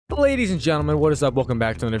Ladies and gentlemen, what is up? Welcome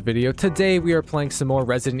back to another video. Today we are playing some more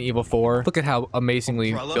Resident Evil 4. Look at how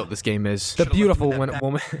amazingly built this game is. The beautiful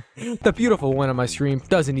woman, the beautiful one on my stream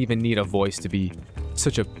doesn't even need a voice to be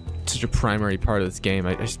such a primary part of this game.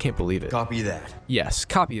 I just can't believe it. Copy that. Yes,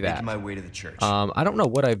 copy that. Making my way to the church. I don't know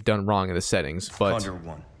what I've done wrong in the settings, but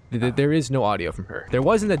there is no audio from her. There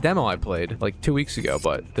was in the demo I played like 2 weeks ago,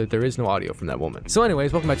 but there is no audio from that woman. So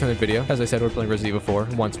anyways, welcome back to another video. As I said, we're playing Resident Evil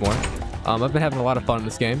 4 once more. I've been having a lot of fun in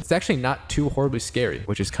this game. It's actually not too horribly scary,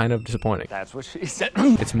 which is kind of disappointing. That's what she said.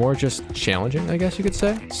 It's more just challenging, I guess you could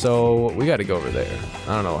say. So we got to go over there.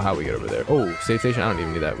 I don't know how we get over there. Oh, save station. I don't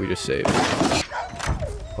even need that. We just saved.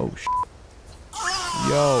 Oh,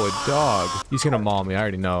 yo, a dog. He's going to maul me. I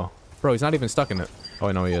already know. Bro, he's not even stuck in it. Oh,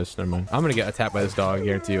 I know he is. Never mind. I'm going to get attacked by this dog. I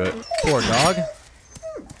guarantee you it. Poor dog.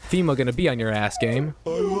 FEMA going to be on your ass, game. I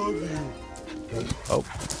love you. Oh.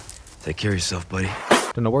 Take care of yourself, buddy.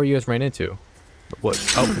 Don't know where you guys ran into. What?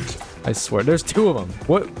 Oh, I swear, there's two of them.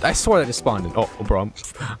 What? I swear that just spawned in. Oh, bro,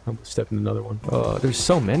 I'm stepping another one. There's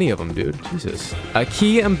so many of them, dude. Jesus. A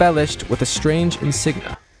key embellished with a strange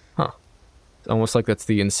insignia. Huh. It's almost like that's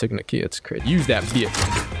the insignia key. It's crazy. Use that vehicle.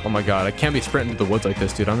 Oh my god, I can't be sprinting through the woods like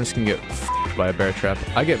this, dude. I'm just gonna get f***ed by a bear trap.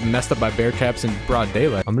 I get messed up by bear traps in broad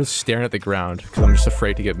daylight. I'm just staring at the ground because I'm just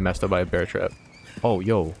afraid to get messed up by a bear trap. Oh,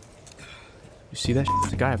 yo. You see that?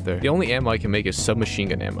 There's a guy up there. The only ammo I can make is submachine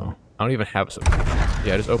gun ammo. I don't even have some.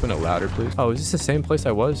 Yeah, just open it louder, please. Oh, is this the same place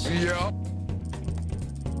I was? Yeah.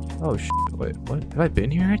 Oh, wait, what? Have I been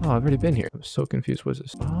here? Oh, I've already been here. I'm so confused. What is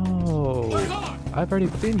this? Oh, I've already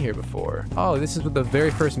been here before. Oh, this is with the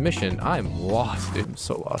very first mission. I'm lost, dude. I'm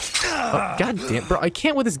so lost. Oh, god damn, bro. I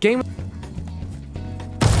can't with this game.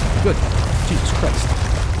 Good. Jesus Christ.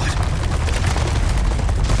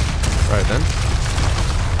 All right, then.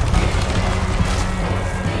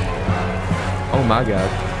 Oh my god.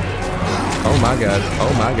 Oh my god.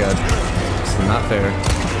 Oh my god. This is not fair.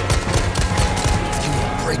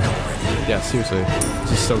 Yeah, seriously.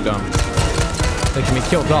 This is so dumb. Making me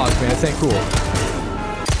kill dogs, man. This ain't cool.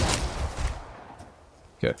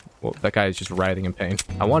 Okay. Well, that guy is just writhing in pain.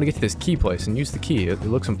 I want to get to this key place and use the key. It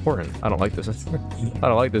looks important. I don't like this. I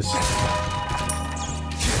don't like this.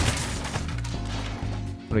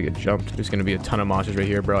 I'm gonna get jumped. There's gonna be a ton of monsters right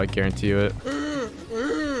here, bro. I guarantee you it.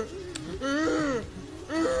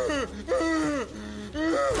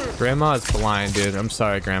 Grandma is blind, dude. I'm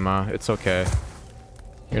sorry, Grandma. It's okay.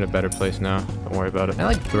 You're in a better place now. Don't worry about it. I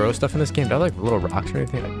like throw stuff in this game. Do I like little rocks or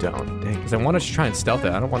anything? I don't. Dang. Because I want to try and stealth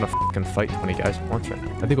it. I don't want to fucking fight 20 guys at once right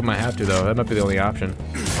now. I think we might have to, though. That might be the only option.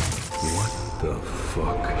 What the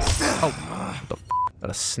fuck? Oh, what the f?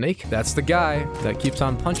 That a snake? That's the guy that keeps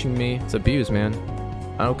on punching me. It's abuse, man.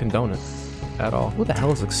 I don't condone it at all. What the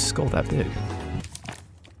hell is a skull that big?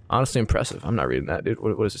 Honestly impressive. I'm not reading that, dude.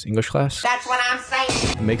 What is this, English class? That's what I'm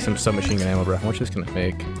saying. Make some submachine gun ammo, bro. How much is this gonna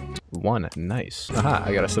make? One. Nice. Aha,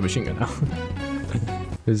 I got a submachine gun now.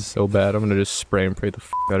 This is so bad. I'm gonna just spray and pray the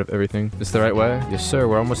f out of everything. Is this the right way? Yes, sir.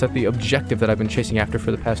 We're almost at the objective that I've been chasing after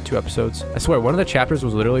for the past 2 episodes. I swear, one of the chapters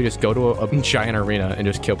was literally just go to a giant arena and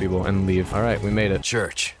just kill people and leave. All right, we made it.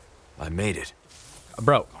 Church. I made it.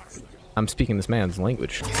 Bro, I'm speaking this man's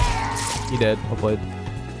language. He dead. Well played.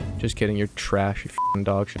 Just kidding, you're trash, you f***ing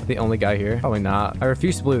dog shit. The only guy here? Probably not. I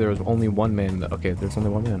refuse to believe there was only one man. Okay, there's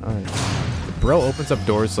only one man. Alright. The bro opens up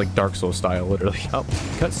doors like Dark Souls style, literally. Oh,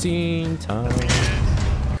 cutscene time.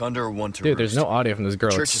 Under one to Dude, there's no audio from this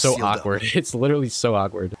girl. It's so awkward. It's literally so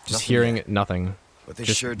awkward. Just hearing nothing.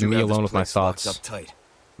 Just me alone with my thoughts.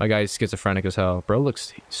 My guy's schizophrenic as hell. Bro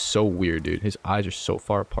looks so weird, dude. His eyes are so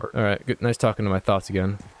far apart. Alright, good. Nice talking to my thoughts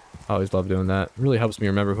again. I always love doing that. It really helps me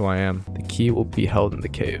remember who I am. The key will be held in the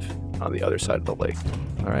cave on the other side of the lake.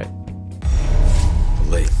 All right. The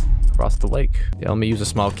lake. Across the lake. Yeah, let me use a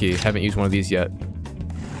small key. Haven't used one of these yet.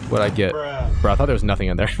 What'd I get? Bro, I thought there was nothing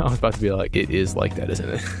in there. I was about to be like, it is like that, isn't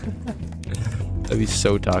it? That'd be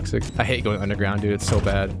so toxic. I hate going underground, dude. It's so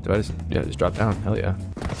bad. Do I just drop down? Hell yeah.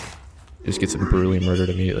 Just get some brutally murdered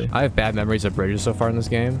immediately. I have bad memories of bridges so far in this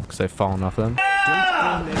game because I've fallen off them.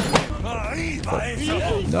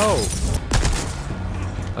 No!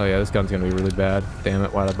 Oh yeah, this gun's gonna be really bad. Damn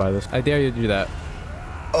it, why'd I buy this? I dare you to do that.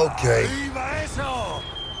 Okay. Damn.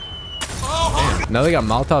 Now they got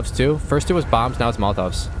Molotovs too. First it was bombs, now it's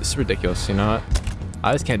Molotovs. This is ridiculous, you know what?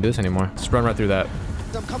 I just can't do this anymore. Just run right through that.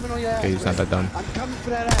 Okay, he's not that done.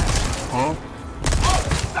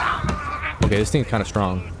 Okay, this thing's kind of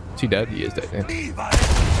strong. Is he dead? He is dead.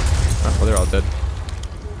 Oh, well, they're all dead.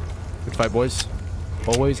 Good fight, boys.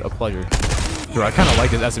 Always a pleasure. Bro, I kind of like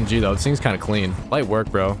this SMG though. This thing's kind of clean. Light work,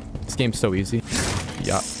 bro. This game's so easy.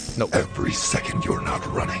 Yeah. Nope. Every second you're not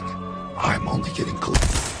running, I'm only getting close.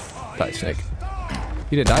 Die, snake.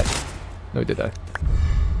 He didn't die. No, he did die.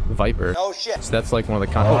 The Viper. Oh shit. So that's like one of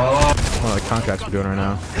the contracts we're doing right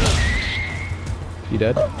now. You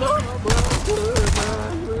dead?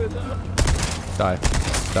 Die.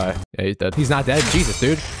 Die. Yeah, he's dead. He's not dead. Jesus,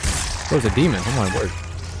 dude. That was a demon. Oh my word.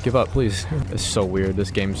 Give up, please. It's so weird.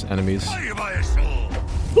 This game's enemies.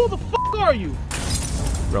 Who the fuck are you?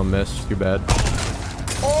 Real miss. You're bad.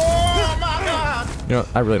 Oh my god. You know,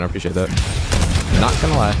 I really don't appreciate that. Not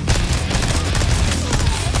gonna lie.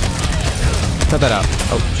 Cut that out.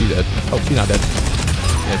 Oh, she's dead. Oh, she's not dead.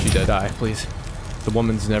 Yeah, she's dead. Die, please. The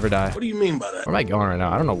woman's never die. What do you mean by that? Where am I going right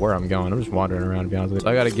now? I don't know where I'm going. I'm just wandering around, to be honest with you.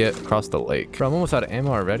 So I gotta get across the lake. Bro, I'm almost out of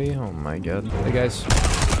ammo already. Oh my god. Hey, guys.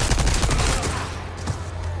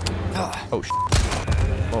 Oh,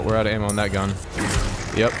 well, we're out of ammo on that gun.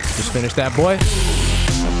 Yep, just finished that, boy.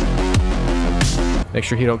 Make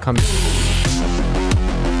sure he don't come.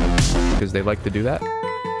 Because they like to do that.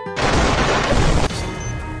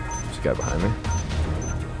 There's a guy behind me.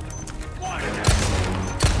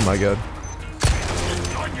 Oh my god.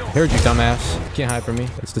 I heard you, dumbass. Can't hide from me.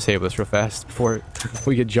 Let's disable this real fast before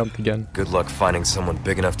we get jumped again. Good luck finding someone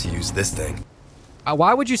big enough to use this thing.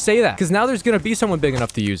 Why would you say that? Because now there's gonna be someone big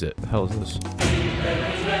enough to use it. The hell is this?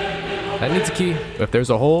 That needs a key. If there's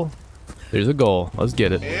a hole, there's a goal. Let's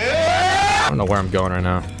get it. I don't know where I'm going right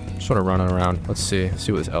now. Just sort of running around. Let's see what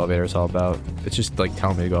this elevator is all about. It's just like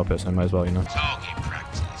telling me to go up this. I might as well, you know. Target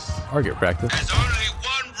practice. Target practice. There's only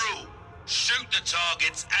one rule. Shoot the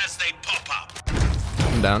targets as they pop up.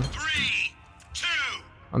 I'm down. 3, 2.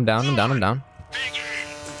 I'm down. I'm down. I'm down. Begin.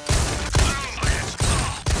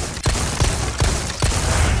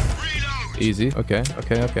 Reload. Easy. Okay.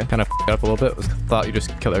 Okay. Okay. Kind of up a little bit. Thought you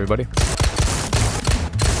just killed everybody.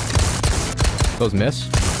 Those miss.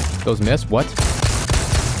 Those miss. What?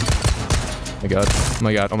 Oh my god. Oh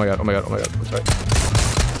my god. Oh my god. Oh my god. Oh my god. I'm sorry.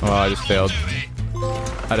 Oh, I just failed.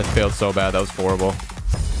 I just failed so bad. That was horrible.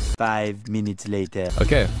 5 minutes later.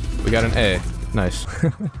 Okay. We got an A. Nice.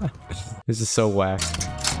 This is so whack.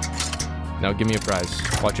 Now give me a prize.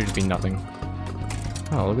 Watch it just be nothing.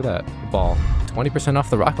 Oh, look at that. Ball. 20% off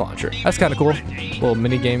the rocket launcher. That's kind of cool. Little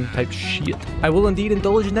mini game type shit. I will indeed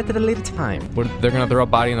indulge in that at a later time. They're gonna throw a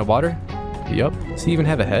body in the water? Yup. Does he even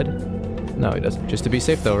have a head? No, he doesn't. Just to be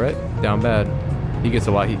safe though, right? Down bad. He gets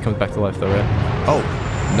a lot. He comes back to life though, right? Oh,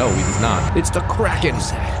 no, he does not. It's the Kraken.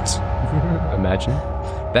 Imagine.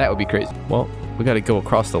 That would be crazy. Well, we gotta go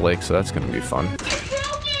across the lake, so that's gonna be fun.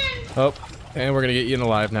 Oh, and we're gonna get eaten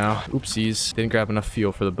alive now. Oopsies. Didn't grab enough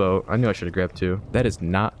fuel for the boat. I knew I should have grabbed 2. That is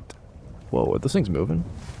not... Whoa, this thing's moving.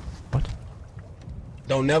 What?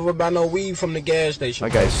 Don't never buy no weed from the gas station.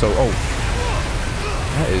 That guy's so... Oh.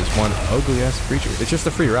 That is one ugly-ass creature. It's just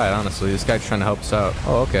a free ride, honestly. This guy's trying to help us out.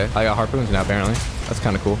 Oh, okay. I got harpoons now, apparently. That's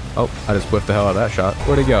kind of cool. Oh, I just whiffed the hell out of that shot.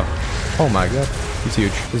 Where'd he go? Oh my god. He's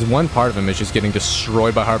huge. There's one part of him is just getting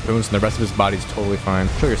destroyed by harpoons, and the rest of his body's totally fine.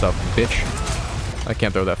 Show yourself, bitch. I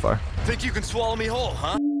can't throw that far. Think you can swallow me whole,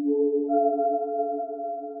 huh?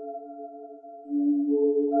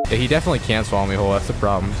 Yeah, he definitely can't swallow me whole. That's the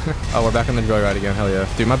problem. Oh, we're back on the joyride again. Hell yeah.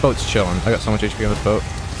 Dude, my boat's chilling. I got so much HP on this boat.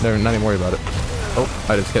 Not even worried about it. Oh,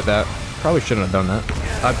 I just hit that. Probably shouldn't have done that.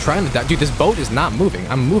 I'm trying to... Dude, this boat is not moving.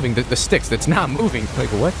 I'm moving the sticks. That's not moving. Like,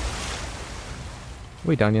 what? Are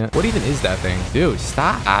we done yet? What even is that thing? Dude,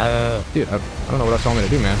 stop. Dude, I don't know what else you want me to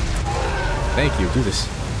do, man. Thank you. Do this.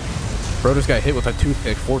 Bro just got hit with a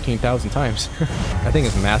toothpick 14,000 times. That thing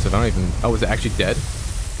is massive. I don't even... Oh, is it actually dead?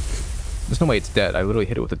 There's no way it's dead. I literally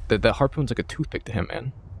hit it with the harpoon's like a toothpick to him,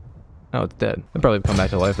 man. Oh, it's dead. It'll probably come back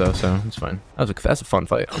to life though, so it's fine. That's a fun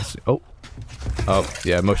fight. Oh. Oh,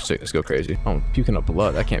 yeah, motion sickness go crazy. Oh, I'm puking up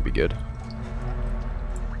blood. That can't be good.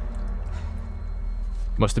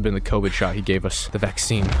 Must have been the COVID shot he gave us. The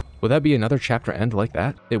vaccine. Will that be another chapter end like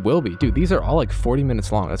that? It will be. Dude, these are all like 40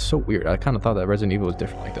 minutes long. That's so weird. I kind of thought that Resident Evil was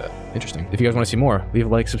different like that. Interesting. If you guys want to see more, leave a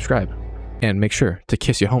like, subscribe, and make sure to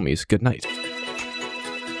kiss your homies good night.